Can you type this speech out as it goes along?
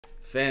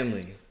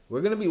Family, we're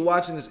going to be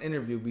watching this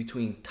interview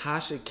between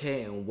Tasha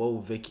K and Whoa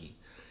Vicky.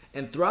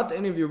 And throughout the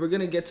interview, we're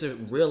going to get to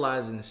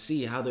realize and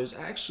see how there's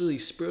actually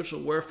spiritual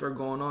warfare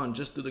going on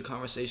just through the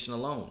conversation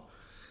alone.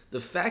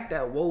 The fact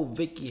that Whoa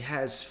Vicky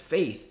has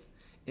faith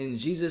in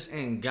Jesus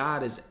and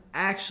God is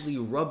actually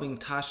rubbing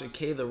Tasha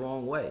K the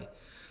wrong way.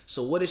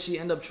 So what does she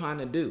end up trying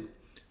to do?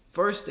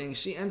 First thing,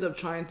 she ends up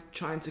trying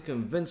to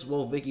convince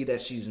Whoa Vicky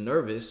that she's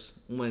nervous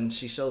when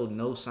she showed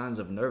no signs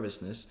of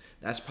nervousness.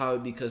 That's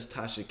probably because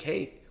Tasha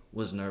K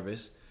was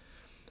nervous.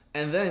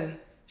 And then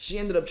she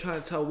ended up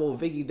trying to tell Whoa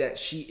Vicky that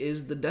she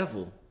is the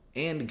devil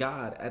and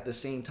God at the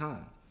same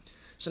time.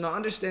 So now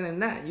understanding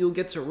that, you'll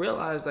get to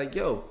realize like,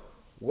 yo,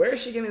 where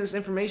is she getting this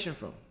information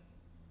from?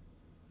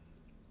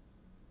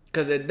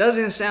 Because it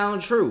doesn't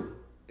sound true.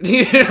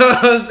 You know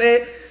what I'm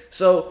saying?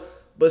 So,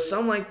 but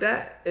something like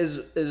that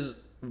is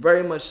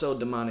very much so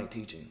demonic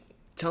teaching.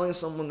 Telling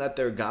someone that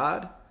they're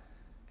God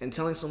and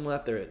telling someone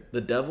that they're the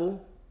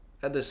devil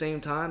at the same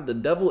time. The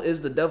devil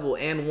is the devil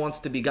and wants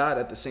to be God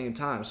at the same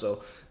time.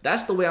 So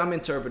that's the way I'm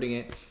interpreting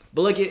it.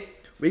 But look it,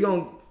 we're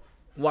going to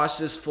watch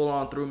this full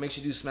on through. Make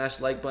sure you smash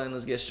the like button.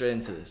 Let's get straight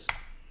into this.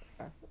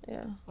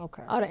 Yeah.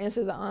 Okay. All the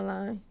answers are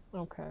online.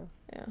 Okay.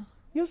 Yeah.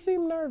 You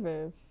seem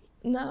nervous.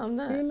 No, I'm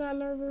not. You're not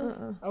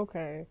nervous?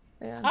 Okay.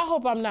 Yeah. I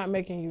hope I'm not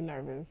making you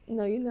nervous.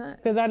 No, you're not.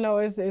 Because I know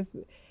it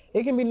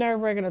can be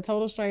nerve-wracking, a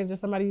total stranger,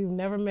 somebody you've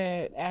never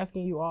met,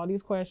 asking you all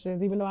these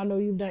questions, even though I know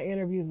you've done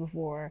interviews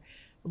before.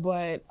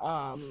 But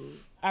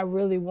I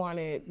really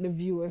wanted the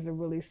viewers to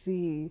really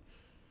see,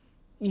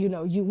 you,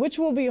 which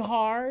will be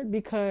hard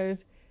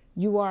because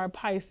you are a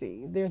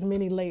Pisces. There's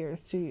many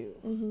layers to you.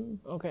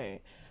 Mm-hmm.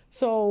 Okay.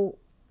 So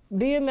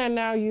being that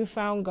now you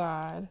found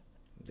God.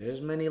 There's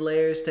many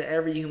layers to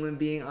every human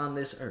being on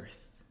this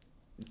earth.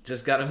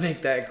 Just got to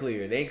make that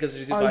clear. It ain't because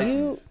you're Pisces. Are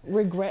you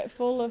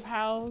regretful of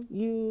how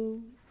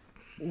you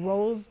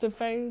rose to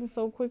fame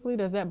so quickly?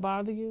 Does that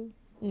bother you?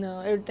 No,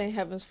 everything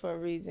happens for a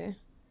reason.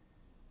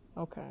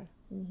 Okay.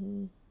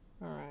 Mm-hmm.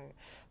 All right.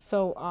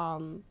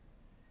 So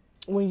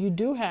when you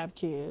do have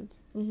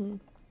kids, mm-hmm.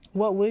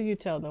 what will you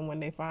tell them when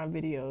they find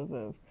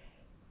videos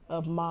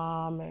of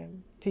mom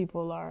and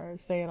people are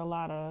saying a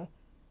lot of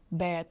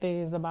bad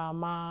things about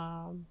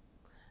mom?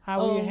 How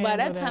will you handle by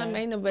that time,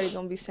 ain't nobody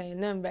going to be saying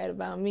nothing bad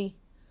about me.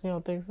 You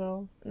don't think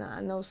so? Nah,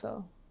 I know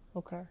so.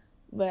 Okay.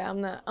 But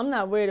I'm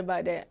not worried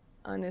about that,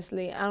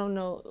 honestly. I don't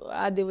know.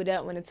 I'll deal with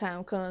that when the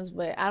time comes,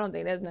 but I don't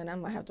think that's nothing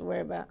I'm going to have to worry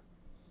about.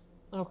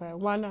 Okay.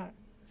 Why not?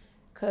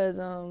 Because,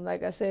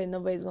 like I said,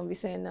 nobody's going to be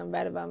saying nothing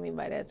bad about me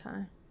by that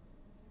time.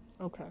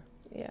 Okay.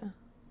 Yeah.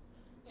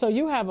 So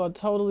you have a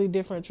totally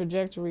different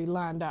trajectory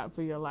lined out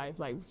for your life.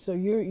 Like, so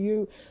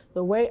you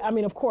the way, I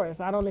mean, of course,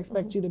 I don't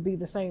expect mm-hmm. you to be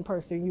the same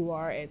person you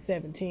are at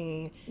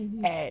 17,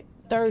 mm-hmm. at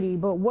 30,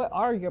 but what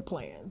are your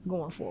plans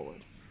going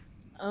forward?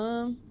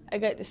 I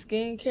got the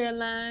skincare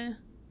line.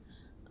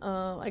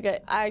 I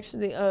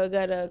actually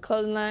got a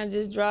clothing line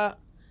just dropped.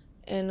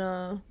 And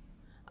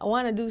I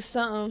want to do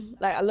something,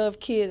 like I love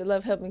kids, I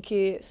love helping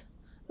kids,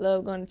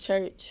 love going to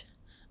church.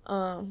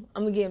 I'm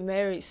going to get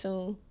married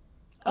soon.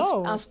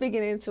 I'm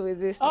speaking into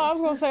existence. Oh, I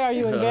was going to say, are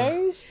you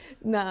engaged?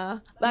 Nah,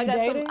 but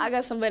I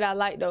got somebody I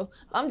like though.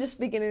 I'm just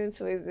speaking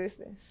into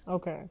existence.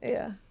 Okay.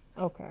 Yeah.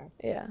 Okay.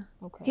 Yeah.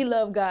 Okay. He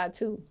loved God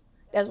too.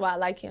 That's why I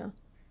like him.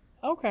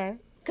 Okay.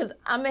 Cause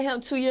I met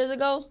him 2 years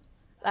ago,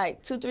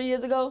 like 2-3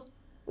 years ago.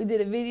 We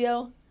did a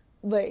video,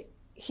 but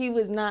he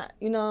was not,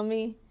 you know what I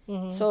mean?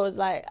 Mm-hmm. So it's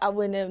like I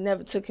wouldn't have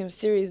never took him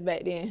serious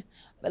back then.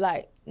 But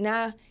like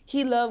now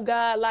he loved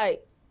God.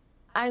 Like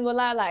I ain't gonna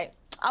lie, like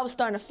I was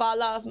starting to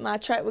fall off my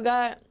track with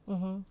God.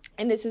 Mm-hmm.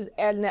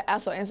 And that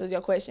also answers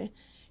your question.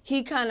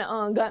 He kind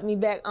of got me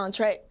back on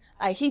track.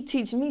 Like he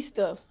teach me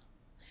stuff.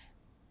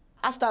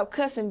 I stopped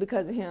cussing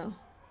because of him.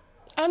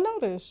 I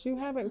noticed you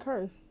haven't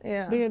cursed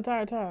the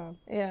entire time.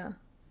 Yeah.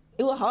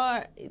 It was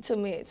hard. It took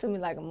me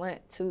like a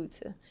month, too,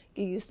 to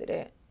get used to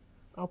that.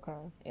 Okay.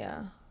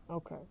 Yeah.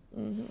 Okay.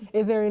 Mm-hmm.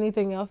 Is there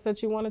anything else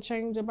that you want to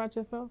change about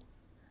yourself?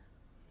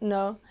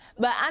 No.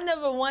 But I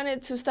never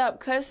wanted to stop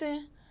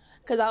cussing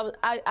because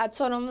I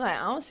told him, like,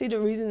 I don't see the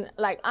reason.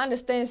 Like, I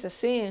understand it's a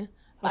sin,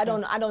 but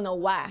okay. I don't know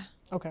why.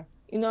 Okay.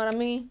 You know what I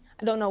mean?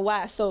 I don't know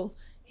why. So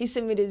he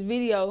sent me this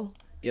video.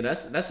 Yeah,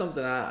 that's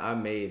something I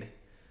made.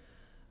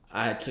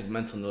 I took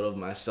mental note of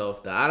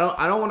myself that I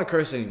don't want to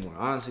curse anymore,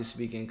 honestly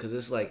speaking, because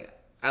it's like,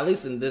 at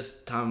least in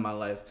this time of my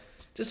life,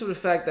 just for the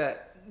fact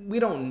that we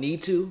don't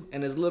need to,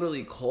 and it's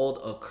literally called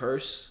a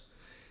curse,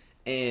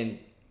 and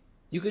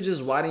you could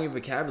just widen your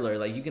vocabulary.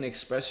 Like you can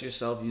express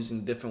yourself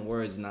using different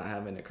words, not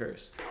having a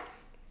curse.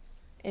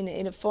 And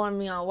it informed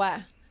me on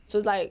why. So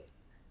it's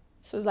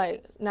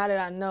like now that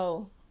I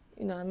know,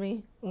 you know what I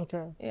mean?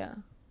 Okay. Yeah.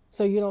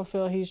 So you don't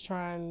feel he's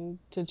trying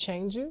to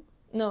change you?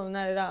 No,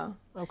 not at all.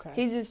 Okay.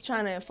 He's just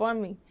trying to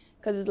inform me,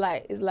 cause it's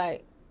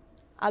like,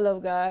 I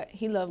love God.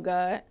 He love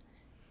God.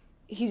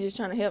 He's just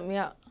trying to help me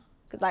out.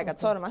 Cause like I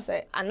told him, I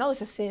said I know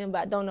it's a sin, but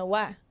I don't know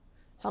why,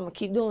 so I'm gonna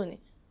keep doing it.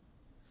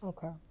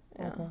 Okay.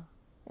 Yeah. Okay.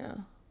 Yeah.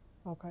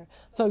 Okay.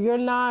 So you're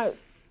not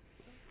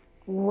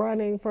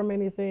running from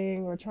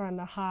anything or trying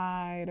to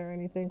hide or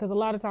anything. Because a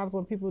lot of times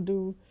when people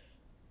do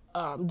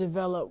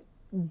develop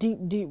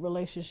deep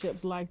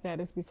relationships like that,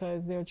 it's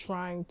because they're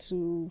trying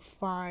to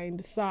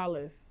find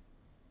solace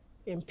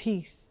in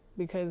peace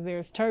because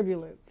there's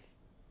turbulence.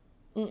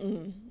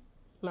 Mm-mm.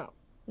 No.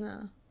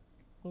 No.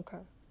 Okay.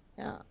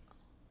 Yeah.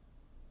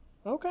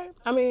 Okay.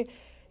 I mean,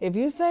 if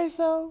you say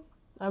so.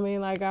 I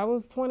mean, like, I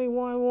was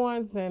 21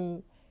 once,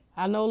 and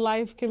I know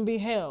life can be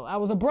hell. I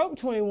was a broke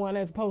 21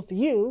 as opposed to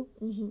you.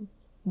 Mm-hmm.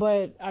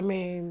 But, I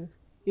mean,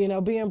 you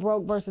know, being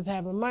broke versus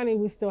having money,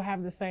 we still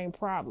have the same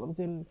problems.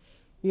 And,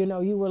 you know,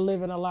 you were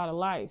living a lot of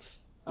life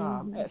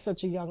at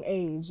such a young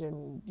age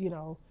and, you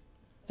know,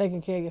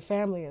 taking care of your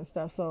family and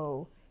stuff.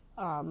 So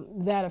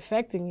that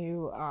affecting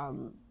you,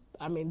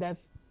 I mean,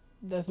 that's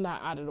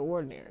not out of the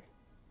ordinary.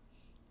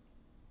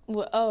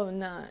 Well, oh,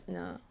 no.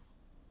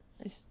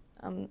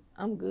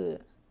 I'm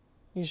good.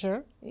 You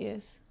sure?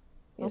 Yes.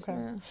 Yes, Okay.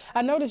 ma'am.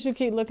 I noticed you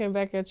keep looking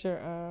back at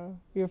your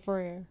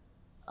friend.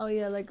 Oh,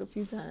 yeah, like a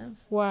few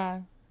times.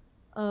 Why?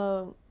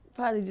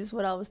 Probably just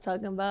what I was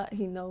talking about.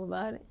 He know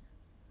about it.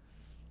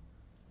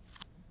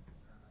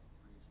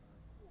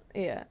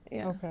 Yeah.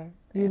 Okay.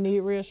 You need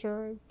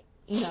reassurance?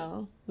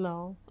 No.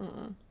 No.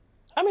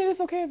 I mean,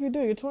 it's okay if you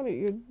do. You're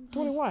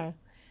 21.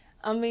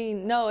 I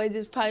mean, no, it's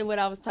just probably what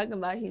I was talking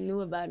about. He knew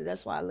about it.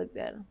 That's why I looked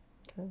at him.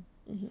 Okay.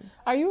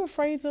 Are you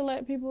afraid to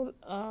let people,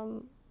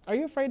 are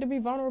you afraid to be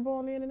vulnerable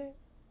on the internet?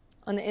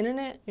 On the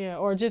internet? Yeah,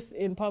 or just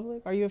in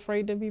public? Are you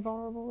afraid to be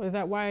vulnerable? Is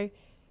that why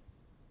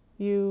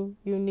you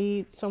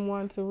need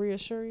someone to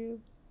reassure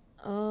you?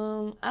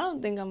 I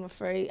don't think I'm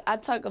afraid. I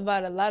talk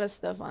about a lot of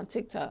stuff on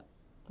TikTok.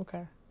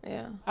 Okay.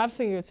 Yeah. I've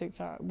seen your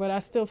TikTok, but I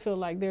still feel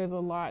like there's a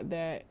lot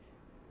that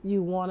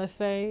you want to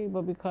say,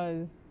 but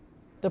because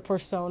the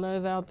persona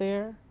is out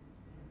there,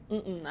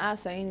 I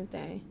say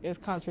anything. it's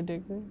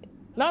contradicting.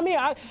 No, I mean,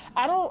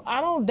 I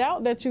don't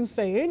doubt that you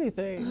say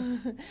anything.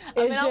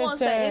 I won't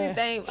say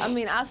anything. I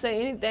mean, I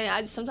say anything.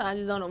 Sometimes I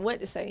just don't know what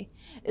to say.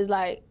 It's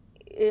like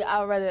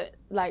I'd rather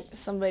like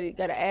somebody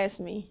gotta ask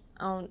me.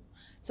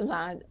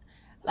 Sometimes,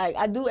 like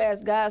I do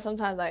ask God.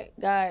 Sometimes, like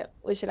God,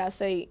 what should I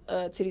say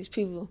to these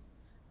people,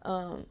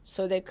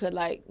 so they could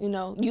like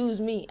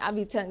use me. I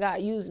be telling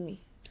God, use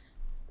me.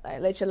 Like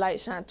let your light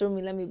shine through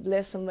me. Let me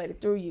bless somebody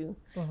through you.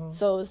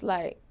 So it's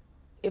like,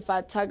 if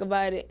I talk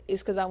about it,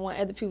 it's because I want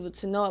other people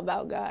to know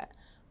about God.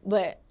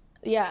 But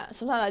yeah,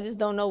 sometimes I just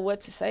don't know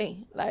what to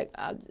say. Like,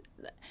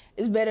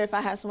 it's better if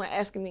I have someone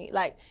asking me.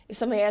 Like, if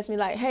somebody asks me,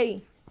 like,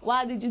 "Hey,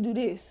 why did you do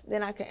this?"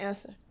 Then I can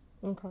answer.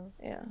 Okay.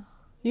 Yeah.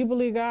 You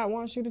believe God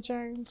wants you to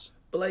change?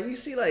 But like you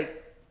see,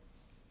 like,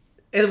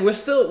 and we're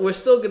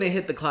still gonna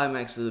hit the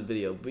climax of the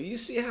video. But you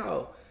see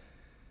how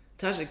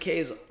Tasha K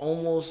is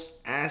almost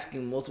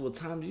asking multiple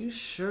times, "You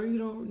sure you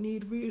don't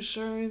need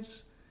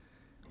reassurance?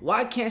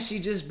 Why can't she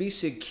just be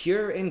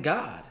secure in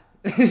God?"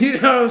 You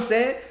know what I'm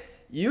saying?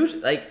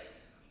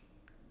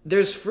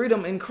 There's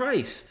freedom in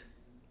Christ.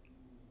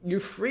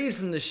 You're freed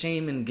from the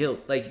shame and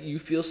guilt. Like, you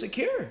feel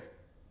secure.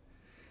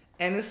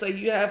 And it's like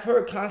you have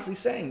her constantly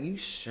saying, "You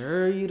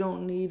sure you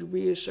don't need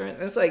reassurance?"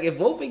 And it's like, if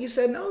both of you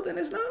said no, then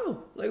it's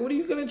no. Like, what are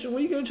you gonna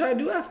try to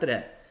do after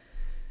that?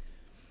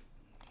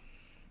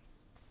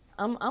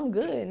 I'm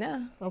good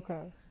now.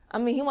 Okay. I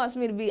mean, he wants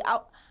me to be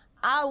out.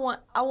 I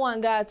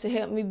want God to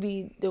help me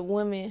be the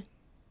woman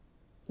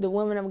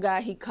of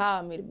God He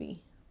called me to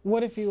be.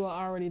 What if you were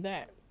already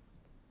that?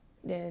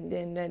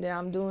 Then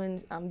I'm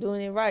doing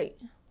it right.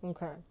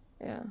 Okay.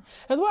 Yeah.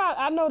 That's why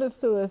I noticed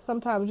too is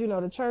sometimes,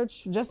 the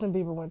church, Justin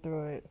Bieber went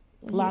through it.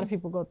 A lot of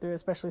people go through it,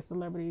 especially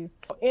celebrities,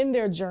 in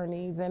their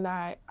journeys. And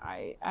I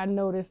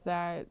noticed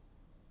that,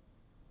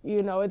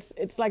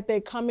 it's like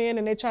they come in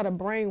and they try to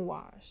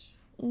brainwash.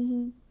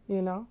 Who?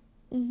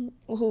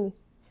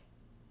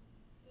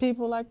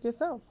 People like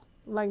yourself,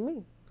 like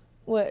me.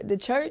 What, the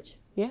church?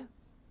 Yeah.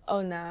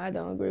 Oh, nah, I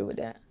don't agree with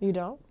that. You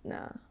don't?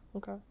 Nah.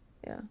 Okay.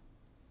 Yeah.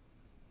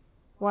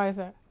 Why is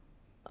that?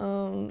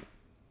 I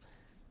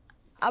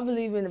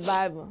believe in the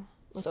Bible.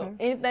 Okay. So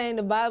anything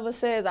the Bible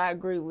says, I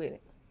agree with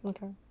it.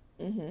 Okay.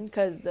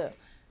 Because the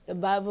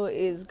Bible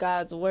is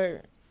God's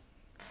word.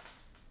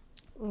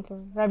 Okay.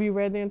 Have you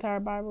read the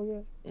entire Bible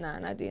yet? Nah,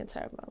 not the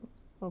entire Bible.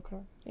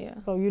 Okay. Yeah.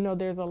 So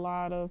there's a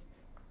lot of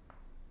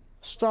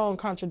strong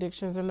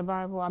contradictions in the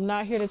Bible. I'm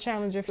not here to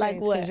challenge your faith. Like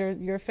what? Because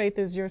your faith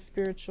is your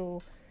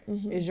spiritual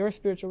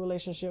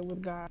relationship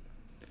with God.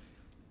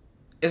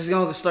 It's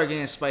gonna start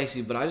getting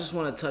spicy, but I just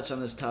want to touch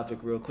on this topic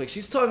real quick.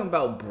 She's talking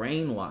about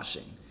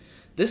brainwashing.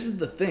 This is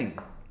the thing.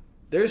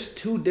 There's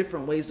two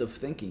different ways of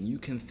thinking. You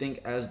can think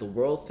as the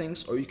world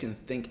thinks, or you can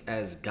think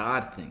as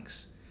God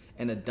thinks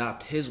and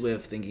adopt His way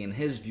of thinking and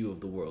His view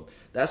of the world.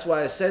 That's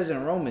why it says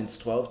in Romans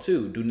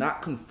 12:2, "Do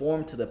not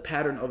conform to the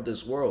pattern of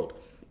this world,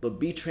 but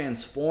be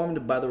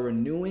transformed by the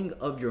renewing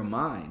of your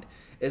mind."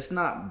 It's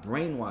not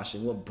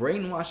brainwashing. What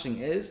brainwashing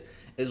is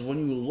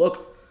when you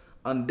look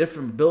on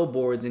different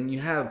billboards and you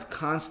have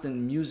constant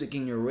music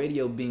in your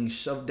radio being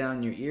shoved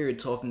down your ear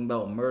talking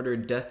about murder,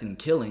 death, and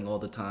killing all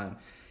the time.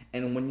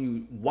 And when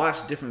you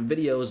watch different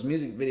videos,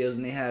 music videos,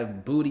 and they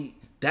have booty,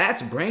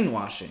 that's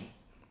brainwashing.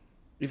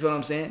 You feel what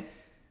I'm saying?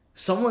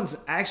 Someone's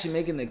actually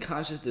making the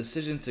conscious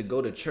decision to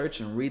go to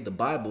church and read the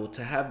Bible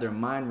to have their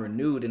mind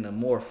renewed in a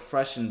more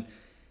fresh and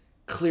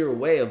clear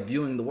way of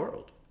viewing the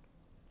world.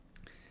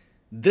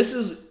 This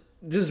is,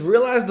 just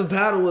realize the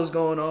battle is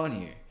going on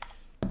here.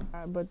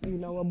 But, you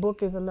know, a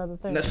book is another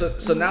thing.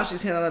 So now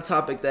she's hitting on a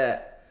topic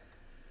that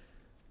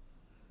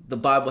the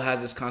Bible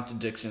has its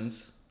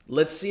contradictions.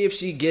 Let's see if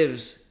she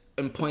gives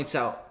and points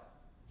out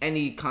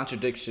any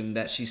contradiction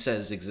that she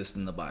says exists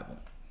in the Bible.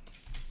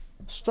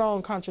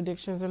 Strong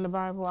contradictions in the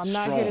Bible. I'm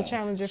not here to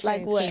challenge your faith.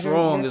 Like what?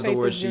 Strong is the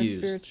word she used.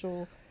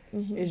 Spiritual,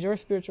 is your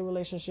spiritual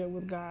relationship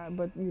with God.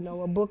 But, you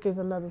know, a book is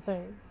another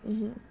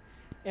thing.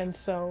 And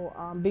so,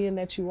 being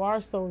that you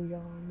are so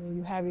young and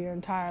you have your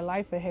entire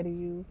life ahead of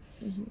you,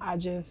 I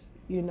just,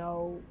 you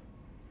know,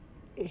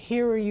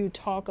 hearing you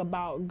talk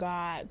about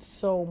God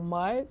so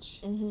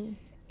much,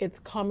 it's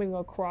coming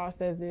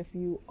across as if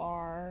you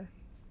are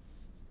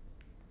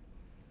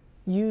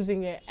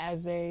using it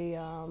as a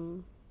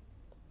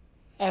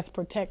as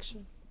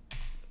protection.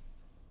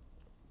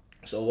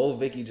 So Whoa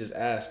Vicky just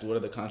asked what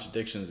are the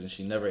contradictions and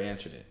she never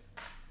answered it.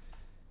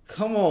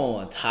 Come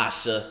on,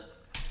 Tasha.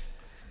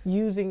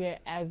 Using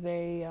it as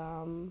a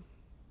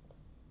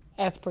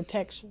as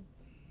protection.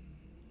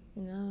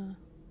 No.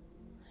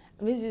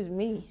 I mean, it's just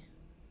me.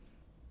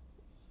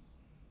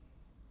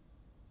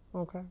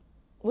 Okay.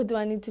 What do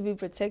I need to be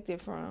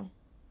protected from?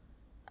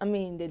 I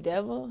mean, the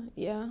devil,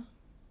 yeah.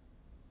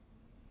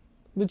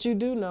 But you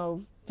do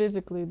know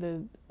physically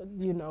that,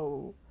 you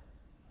know,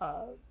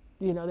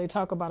 they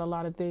talk about a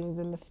lot of things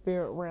in the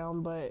spirit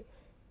realm, but,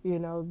 you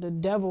know, the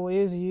devil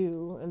is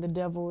you and the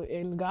devil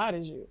and God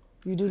is you.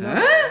 You do know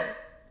that.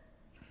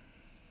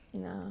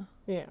 No.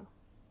 Yeah.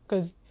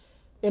 Because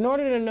in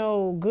order to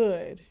know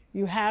good,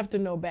 you have to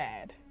know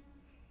bad.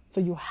 So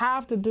you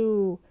have to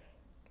do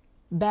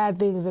bad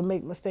things and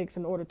make mistakes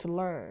in order to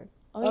learn.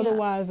 Oh,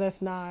 Otherwise,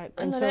 that's not.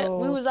 I know that.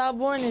 We was all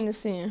born into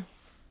sin.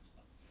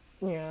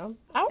 Yeah.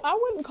 I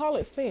wouldn't call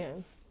it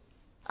sin.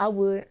 I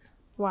would.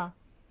 Why?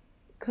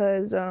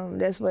 Because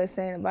that's what it's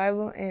saying in the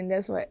Bible, and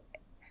that's what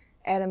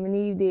Adam and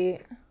Eve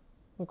did.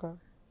 Okay.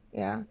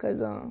 Yeah, because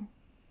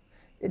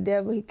the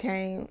devil, he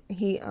came,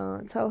 he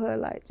told her,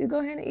 like, just go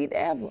ahead and eat the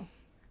apple.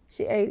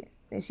 She ate it,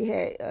 and she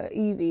had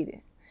Eve eat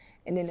it.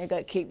 And then they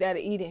got kicked out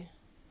of Eden.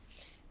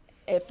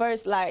 At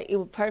first, like, it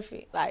was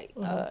perfect. Like,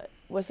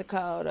 what's it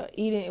called?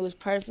 Eden, it was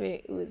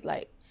perfect. It was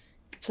like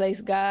the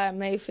place God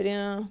made for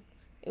them.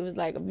 It was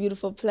like a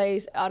beautiful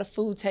place. All the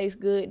food tastes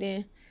good.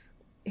 Then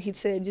he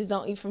said, just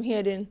don't eat from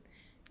here. Then,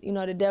 you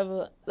know, the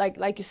devil, like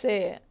you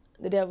said,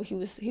 the devil, he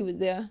was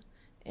there.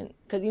 And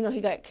because, you know,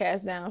 he got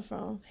cast down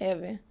from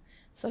heaven.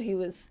 So he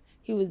was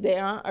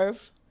there on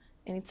earth.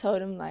 And he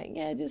told him, like,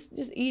 yeah,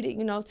 just eat it,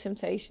 you know,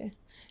 temptation.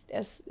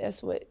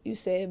 That's what you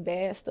said,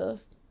 bad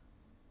stuff.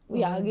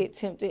 We all get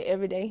tempted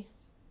every day.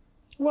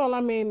 Well,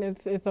 I mean,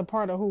 it's a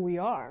part of who we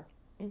are.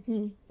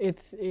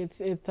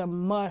 It's a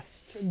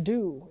must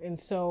do. And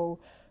so,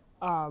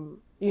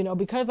 you know,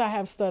 because I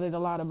have studied a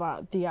lot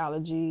about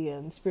theology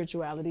and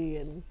spirituality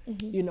and,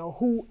 you know,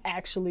 who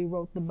actually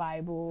wrote the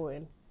Bible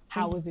and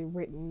how was it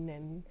written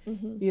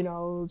and, you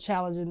know,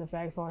 challenging the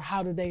facts on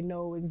how do they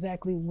know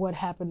exactly what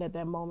happened at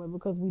that moment,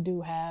 because we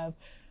do have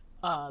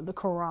the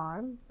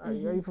Quran. Are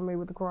you familiar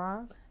with the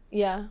Quran?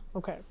 Yeah.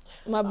 Okay.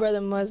 My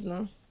brother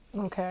Muslim.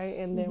 Okay,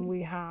 and then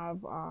we have,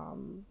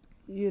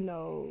 you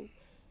know,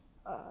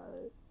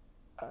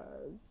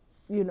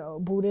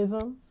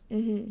 Buddhism,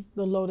 the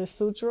Lotus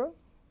Sutra,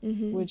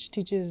 which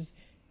teaches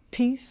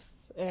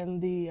peace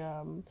and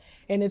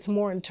and it's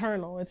more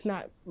internal. It's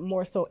not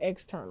more so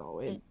external.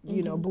 It,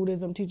 you know,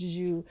 Buddhism teaches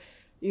you,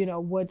 you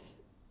know,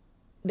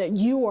 that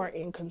you are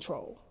in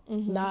control,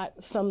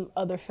 not some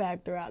other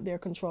factor out there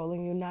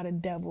controlling you, not a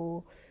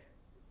devil,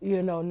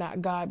 you know,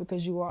 not God,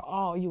 because you are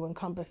all, you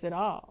encompass it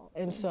all.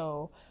 And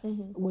so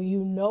when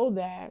you know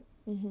that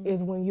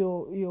is when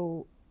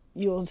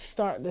you'll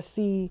start to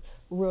see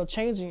real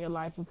change in your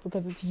life,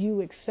 because it's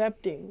you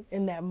accepting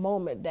in that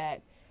moment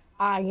that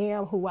I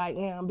am who I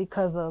am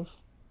because of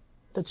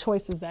the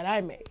choices that I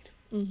made.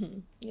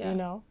 Yeah. You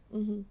know?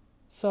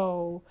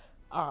 So,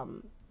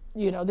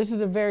 you know, this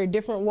is a very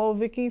different Whoa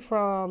Vicky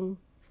from,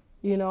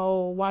 you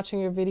know, watching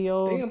your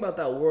videos. Thinking about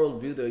that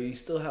worldview, though, you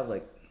still have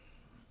like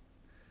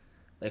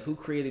who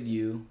created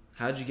you?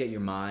 How'd you get your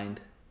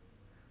mind?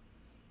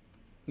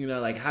 You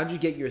know, like, how'd you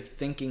get your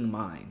thinking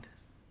mind?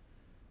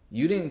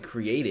 You didn't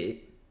create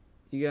it.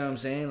 You get what I'm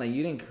saying? Like,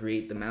 you didn't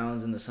create the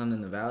mountains and the sun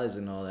and the valleys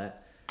and all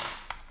that.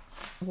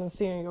 And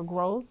seeing your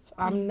growth.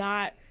 I'm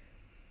not,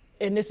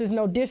 and this is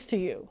no diss to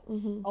you,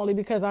 only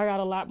because I got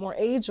a lot more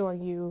age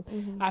on you.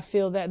 I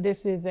feel that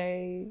this is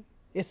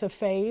it's a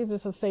phase,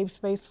 it's a safe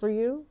space for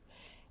you.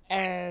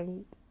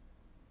 And,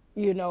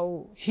 you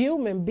know,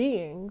 human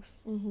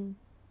beings,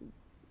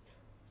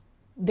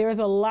 there's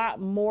a lot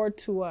more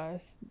to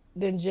us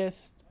than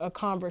just a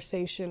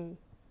conversation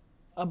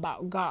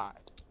about God.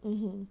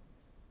 You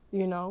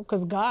know,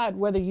 because God,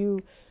 whether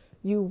you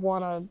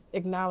want to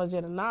acknowledge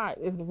it or not,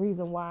 is the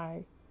reason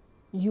why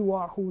you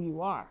are who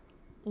you are.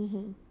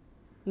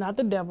 Not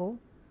the devil,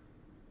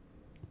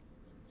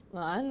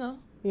 Well, I know.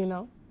 You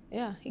know?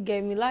 Yeah, he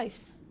gave me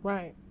life.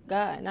 Right.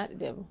 God, not the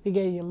devil. He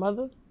gave you your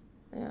mother.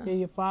 Yeah. He gave you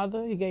your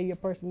father. He gave you your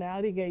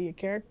personality. He gave you your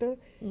character.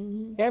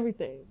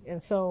 Everything.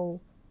 And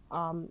so,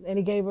 and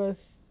he gave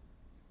us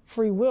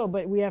free will,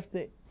 but we have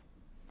to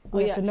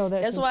know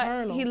that's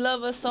internal. Why he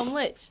loves us so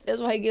much.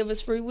 That's why he gave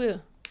us free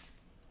will.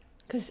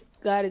 Because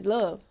God is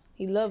love.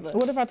 He loves us.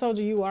 What if I told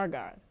you you are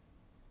God?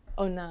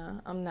 Oh, nah,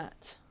 I'm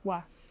not.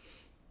 Why?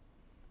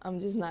 I'm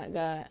just not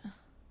God.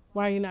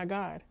 Why are you not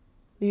God?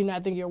 Do you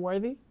not think you're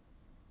worthy?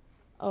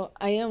 Oh,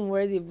 I am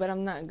worthy, but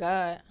I'm not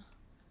God.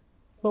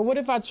 But what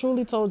if I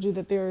truly told you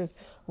that there's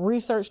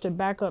research to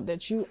back up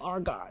that you are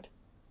God?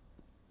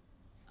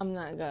 I'm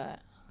not God.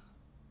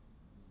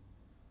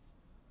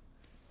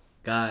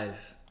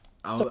 Guys,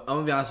 I'm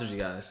gonna be honest with you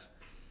guys.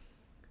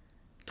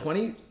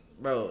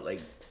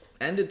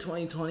 End of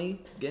 2020,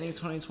 beginning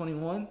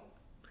 2021,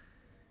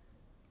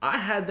 I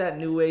had that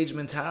new age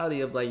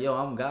mentality of like, yo,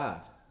 I'm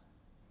God.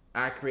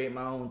 I create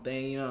my own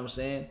thing, you know what I'm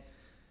saying?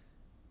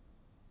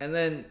 And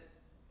then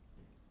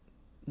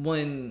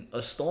when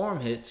a storm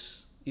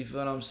hits, you feel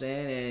what I'm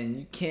saying, and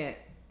you can't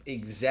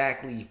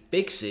exactly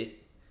fix it,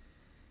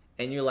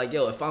 and you're like,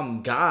 yo, if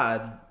I'm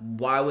God,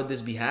 why would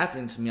this be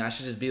happening to me? I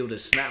should just be able to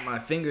snap my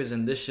fingers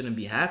and this shouldn't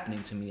be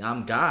happening to me.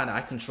 I'm God. I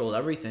control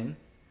everything.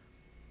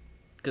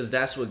 Because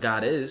that's what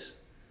God is.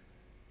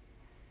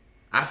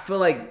 I feel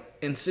like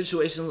in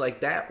situations like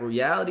that,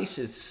 reality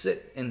should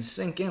sit and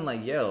sink in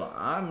like, yo,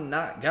 I'm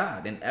not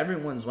God. And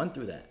everyone's went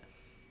through that.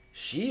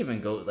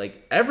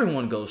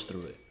 Everyone goes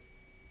through it.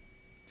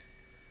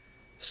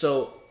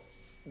 So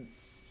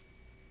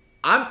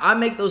I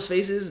make those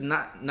faces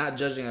not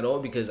judging at all,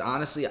 because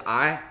honestly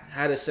I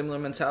had a similar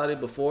mentality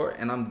before,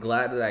 and I'm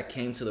glad that I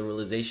came to the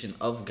realization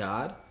of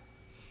God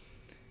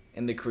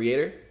and the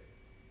Creator.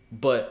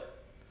 But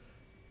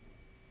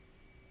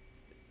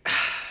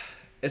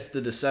it's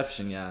the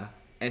deception, yeah.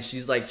 And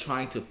she's like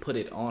trying to put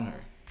it on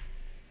her.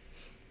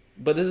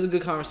 But this is a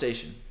good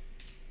conversation.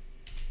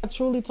 I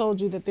truly told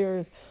you that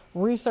there's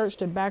research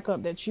to back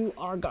up that you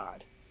are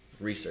God.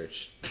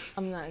 Research.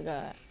 I'm not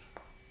God.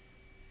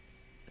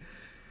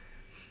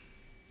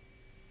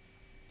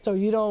 So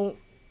you don't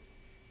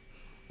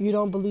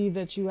believe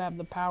that you have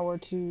the power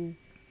to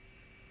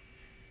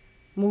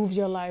move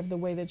your life the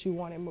way that you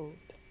want it moved?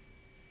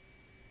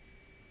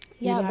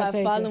 Yeah, by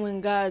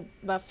following God.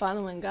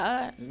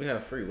 We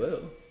have free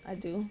will. I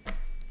do.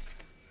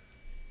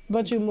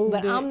 But you moved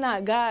it. But I'm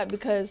not God,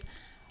 because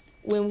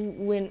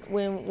when we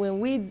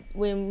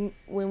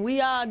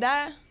all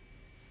die,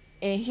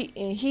 and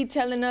he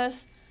telling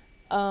us,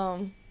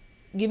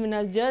 giving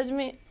us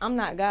judgment, I'm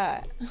not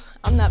God.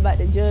 I'm not about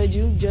to judge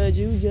you.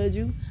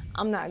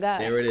 I'm not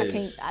God. There it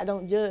is. I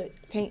don't judge.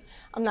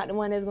 I'm not the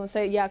one that's gonna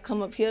say, yeah,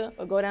 come up here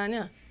or go down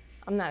there.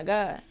 I'm not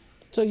God.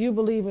 So you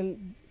believe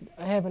in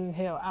heaven and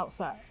hell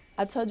outside?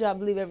 I told you I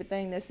believe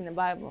everything that's in the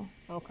Bible.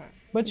 Okay.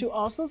 But you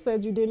also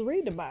said you didn't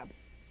read the Bible.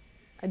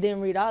 I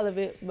didn't read all of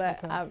it,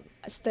 but I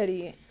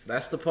study it. So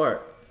that's the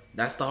part.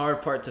 That's the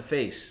hard part to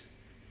face.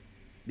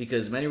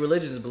 Because many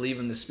religions believe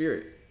in the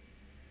spirit.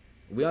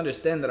 We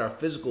understand that our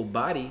physical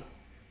body,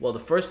 well, the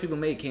first people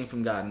made came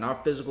from God, and our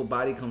physical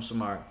body comes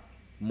from our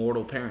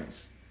mortal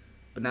parents.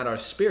 But not our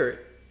spirit.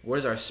 Where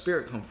does our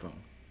spirit come from?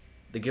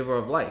 The giver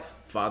of life,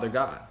 Father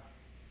God.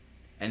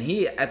 And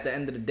he, at the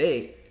end of the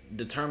day,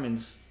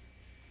 determines,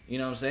 you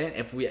know what I'm saying?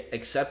 If we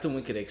accept him,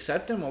 we could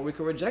accept him, or we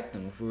could reject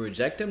him. If we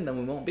reject him, then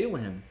we won't be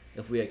with him.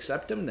 If we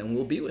accept him, then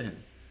we'll be with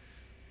him.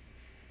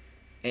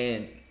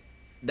 And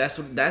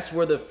that's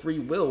where the free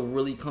will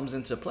really comes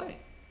into play.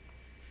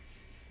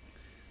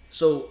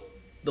 So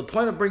the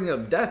point of bringing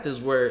up death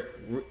is where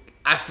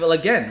I feel,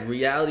 again,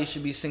 reality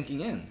should be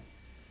sinking in.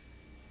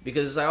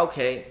 Because it's like,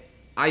 okay,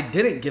 I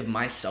didn't give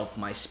myself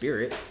my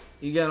spirit.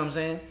 You get what I'm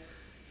saying?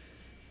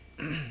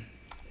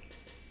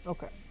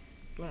 Okay.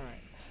 All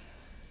right.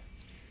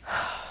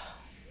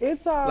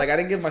 It's like, I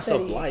didn't give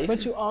myself life.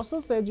 But you also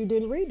said you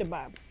didn't read the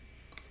Bible.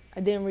 I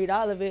didn't read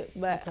all of it,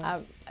 but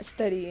I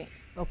study it.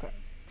 Okay.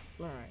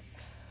 All right.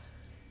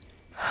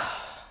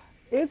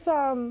 It's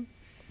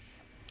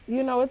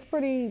you know, it's a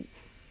pretty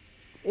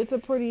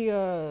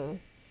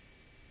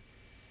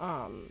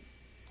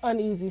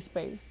uneasy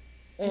space.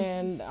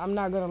 And I'm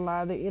not gonna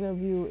lie, the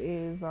interview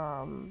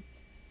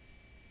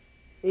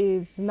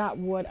is not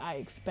what I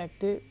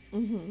expected.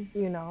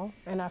 You know,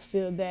 and I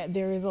feel that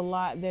there is a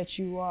lot that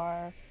you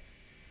are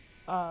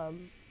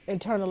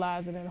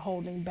internalizing and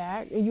holding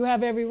back, and you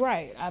have every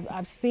right.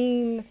 I've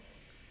seen,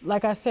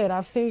 like I said,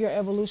 I've seen your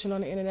evolution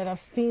on the internet. I've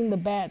seen the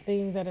bad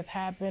things that has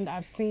happened.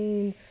 I've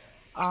seen,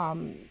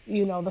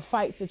 you know, the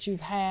fights that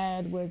you've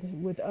had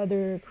with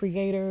other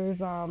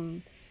creators.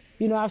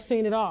 You know, I've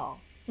seen it all.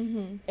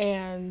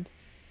 And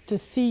to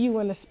see you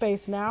in a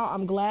space now,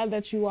 I'm glad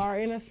that you are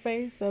in a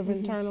space of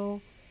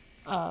internal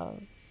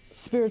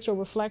spiritual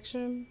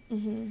reflection.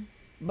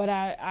 But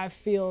I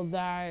feel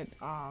that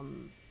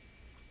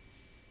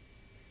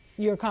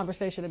your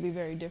conversation will be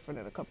very different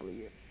in a couple of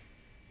years.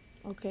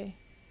 Okay.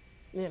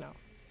 You know,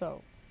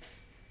 so.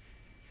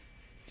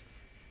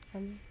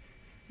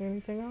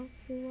 Anything else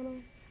you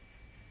want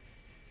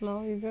to?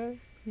 No, you good?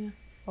 Yeah.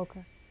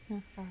 Okay. Yeah.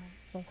 All right.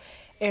 So,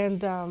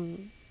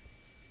 and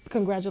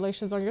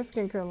congratulations on your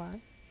skincare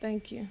line.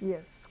 Thank you.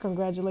 Yes.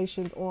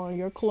 Congratulations on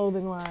your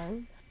clothing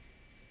line.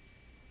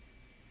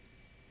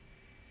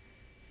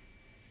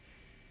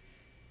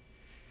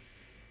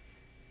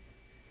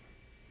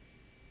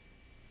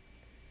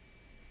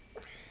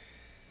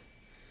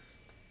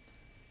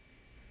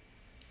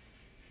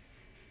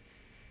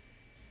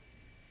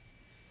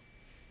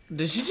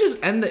 Did she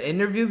just end the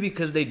interview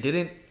because they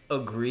didn't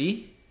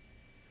agree?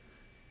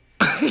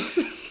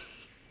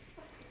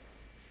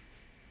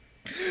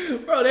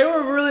 Bro,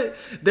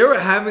 they were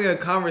having a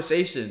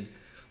conversation.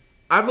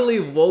 I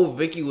believe Whoa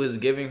Vicky was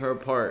giving her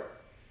part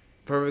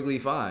perfectly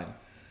fine.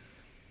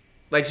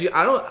 Like it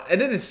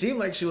didn't seem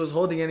like she was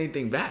holding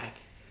anything back.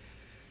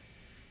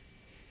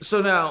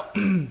 So now,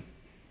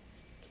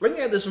 looking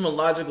at this from a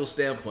logical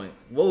standpoint,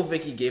 Whoa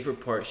Vicky gave her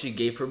part, she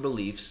gave her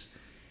beliefs,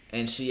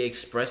 and she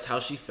expressed how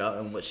she felt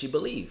and what she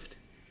believed.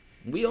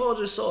 We all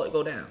just saw it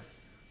go down.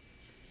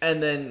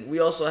 And then we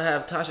also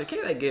have Tasha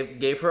K that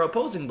gave her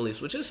opposing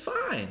beliefs, which is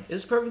fine.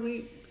 It's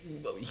perfectly...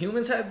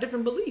 Humans have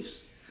different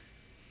beliefs.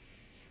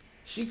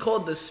 She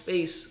called the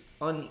space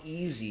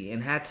uneasy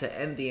and had to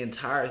end the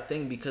entire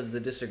thing because of the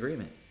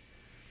disagreement.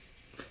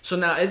 So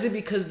now, is it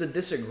because of the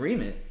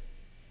disagreement?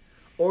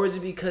 Or is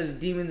it because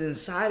demons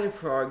inside of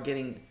her are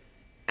getting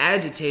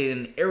agitated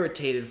and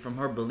irritated from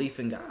her belief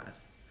in God?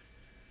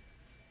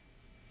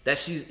 That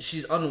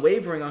she's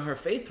unwavering on her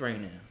faith right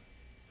now.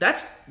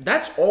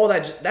 That's all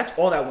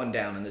that went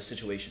down in this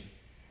situation.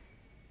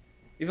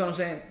 You know what I'm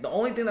saying? The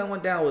only thing that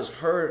went down was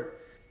her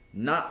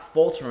not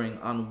faltering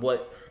on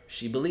what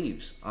she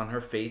believes, on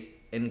her faith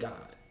in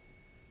God.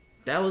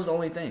 That was the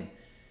only thing.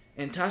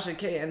 And Tasha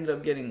K ended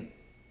up getting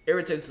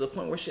irritated to the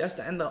point where she has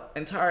to end the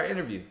entire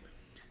interview.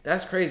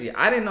 That's crazy.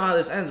 I didn't know how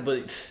this ends,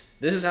 but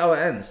this is how it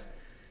ends.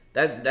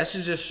 That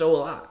should just show a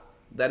lot.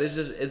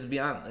 It's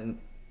beyond.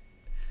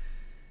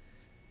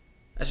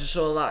 That should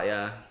show a lot,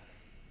 y'all.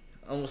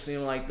 Almost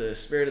seemed like the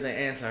spirit of the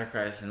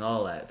Antichrist and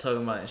all that.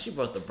 Talking about, and she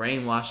brought the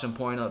brainwashing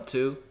point up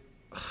too.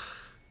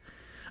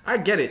 I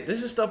get it.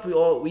 This is stuff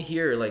we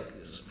hear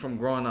like from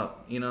growing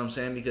up. You know what I'm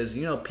saying? Because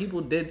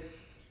people did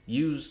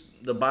use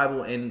the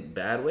Bible in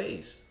bad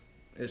ways.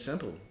 It's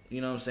simple.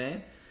 You know what I'm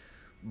saying?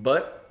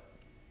 But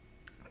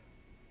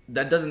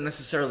that doesn't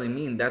necessarily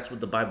mean that's what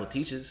the Bible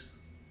teaches.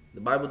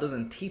 The Bible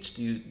doesn't teach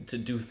you to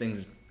do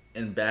things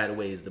in bad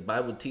ways. The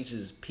Bible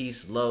teaches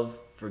peace, love,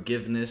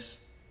 forgiveness,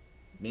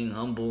 being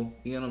humble.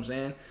 You know what I'm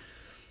saying?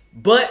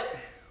 But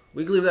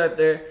we can leave that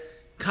there.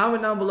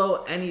 Comment down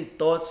below any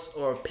thoughts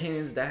or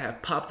opinions that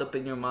have popped up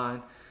in your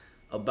mind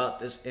about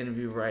this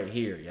interview right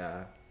here,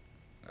 y'all.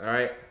 All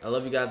right? I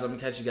love you guys. I'm going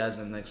to catch you guys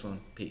in the next one.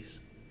 Peace.